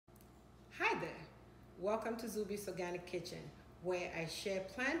Welcome to Zubee's Organic Kitchen, where I share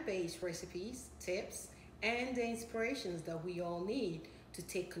plant-based recipes, tips, and the inspirations that we all need to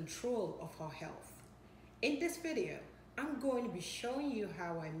take control of our health. In this video, I'm going to be showing you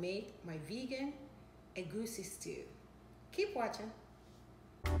how I make my vegan egusi stew. Keep watching.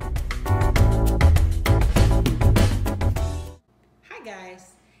 Hi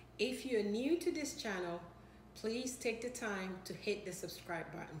guys, if you're new to this channel, please take the time to hit the subscribe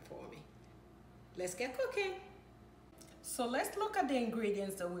button for me. Let's get cooking. So let's look at the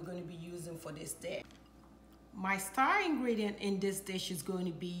ingredients that we're going to be using for this dish. My star ingredient in this dish is going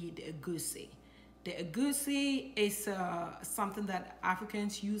to be the egusi. The egusi is something that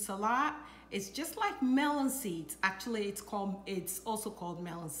Africans use a lot. It's just like melon seeds. Actually, it's also called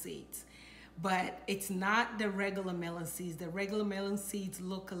melon seeds, but it's not the regular melon seeds. The regular melon seeds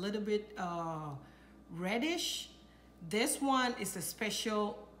look a little bit reddish. This one is a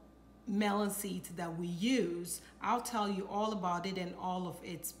special melon seeds that we use. I'll tell you all about it and all of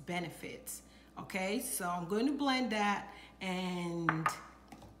its benefits. Okay, so I'm going to blend that and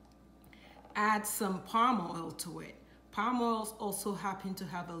add some palm oil to it. Palm oils also happen to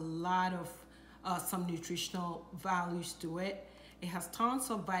have a lot of some nutritional values to it. It has tons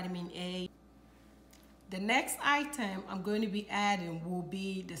of vitamin A. The next item I'm going to be adding will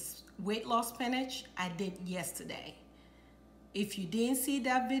be this weight loss spinach I did yesterday. If you didn't see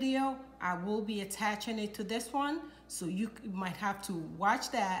that video, I will be attaching it to this one, so you might have to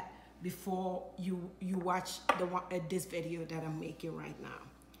watch that before you watch this video that I'm making right now.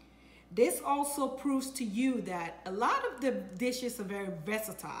 This also proves to you that a lot of the dishes are very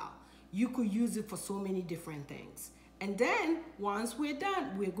versatile. You could use it for so many different things. And then once we're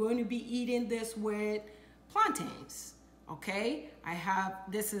done, we're going to be eating this with plantains. Okay,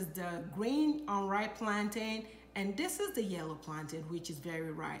 this is the green unripe plantain, and this is the yellow plantain, which is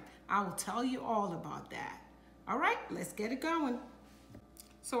very ripe. I will tell you all about that. All right, let's get it going.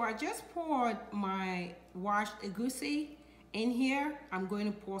 So I just poured my washed egusi in here. I'm going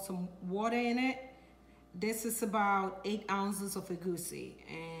to pour some water in it. This is about 8 ounces of egusi,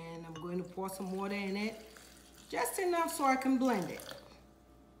 and I'm going to pour some water in it, just enough so I can blend it.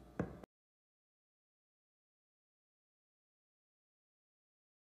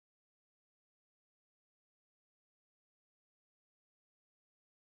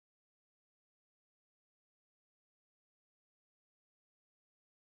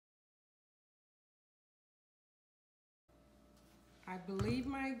 I believe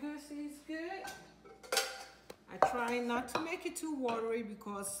my egusi is good. I try not to make it too watery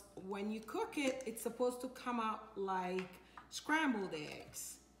because when you cook it, it's supposed to come out like scrambled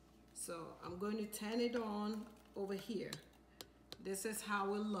eggs. So I'm going to turn it on over here. This is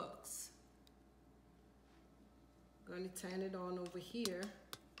how it looks. I'm going to turn it on over here.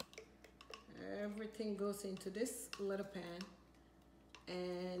 Everything goes into this little pan,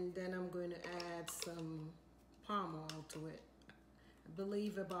 and then I'm going to add some palm oil to it. I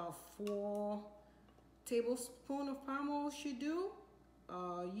believe about 4 tablespoons of palm oil should do.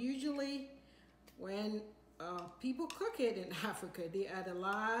 Usually when people cook it in Africa, they add a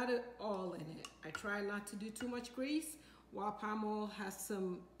lot of oil in it. I try not to do too much grease. While palm oil has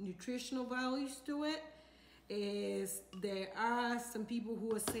some nutritional values to it, there are some people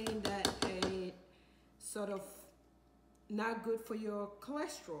who are saying that it's sort of not good for your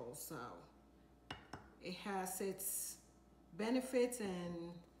cholesterol. So it has its benefits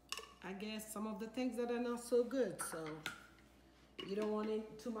and I guess some of the things that are not so good, so you don't want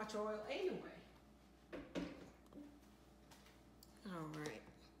too much oil anyway. All right,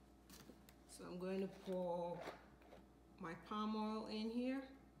 so I'm going to pour my palm oil in here.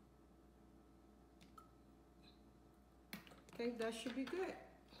 I think that should be good.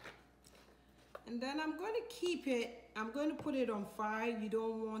 And then I'm going to keep it, I'm going to put it on fire. You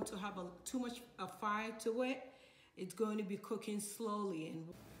don't want to have too much fire to it. It's going to be cooking slowly.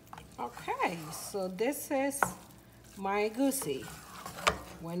 Okay, so this is my egusi.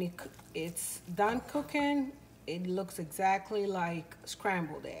 When it's done cooking, it looks exactly like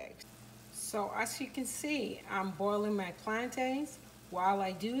scrambled eggs. So as you can see, I'm boiling my plantains. While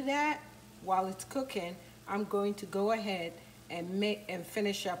I do that, while it's cooking, I'm going to go ahead and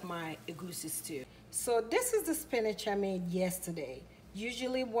finish up my egusi stew. So this is the spinach I made yesterday.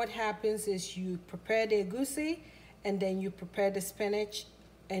 Usually what happens is you prepare the egusi, and then you prepare the spinach,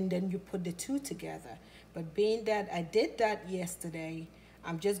 and then you put the two together. But being that I did that yesterday,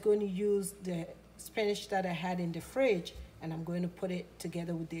 I'm just going to use the spinach that I had in the fridge, and I'm going to put it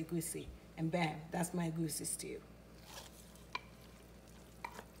together with the egusi. And bam, that's my egusi stew.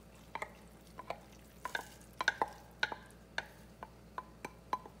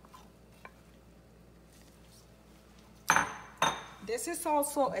 This is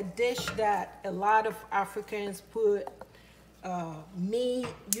also a dish that a lot of Africans put meat,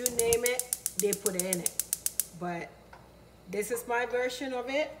 you name it, they put in it. But this is my version of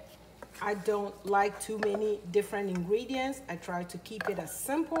it. I don't like too many different ingredients. I try to keep it as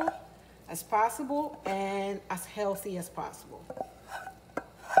simple as possible and as healthy as possible.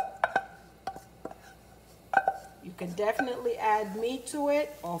 You can definitely add meat to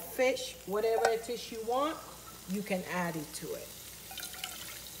it or fish, whatever it is you want, you can add it to it.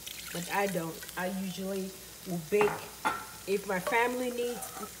 But I don't. I usually will bake. If my family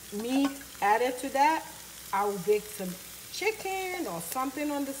needs meat added to that, I will bake some chicken or something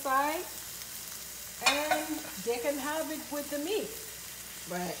on the side and they can have it with the meat.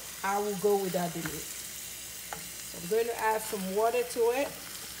 But I will go without the meat. So I'm going to add some water to it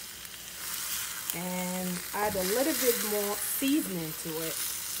and add a little bit more seasoning to it.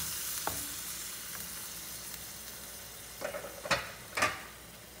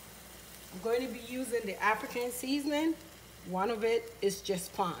 I'm going to be using the African seasoning. One of it is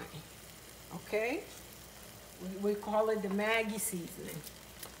just fine, okay? We call it the Maggi seasoning.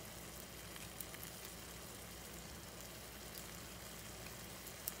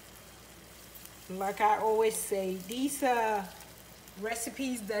 Like I always say, these are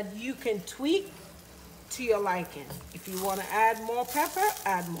recipes that you can tweak to your liking. If you want to add more pepper,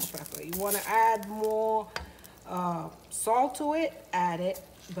 add more pepper. You want to add more salt to it, add it.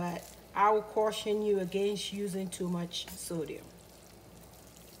 But I will caution you against using too much sodium.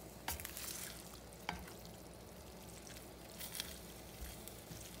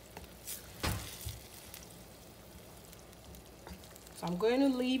 So I'm going to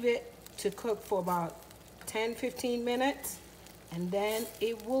leave it to cook for about 10-15 minutes and then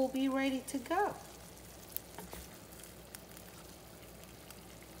it will be ready to go.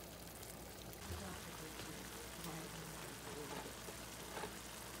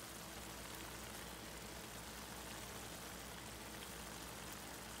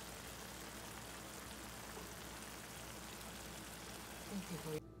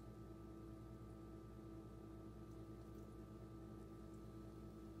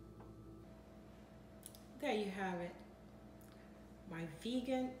 There you have it. My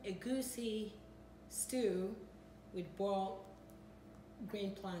vegan egusi stew with boiled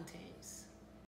green plantains.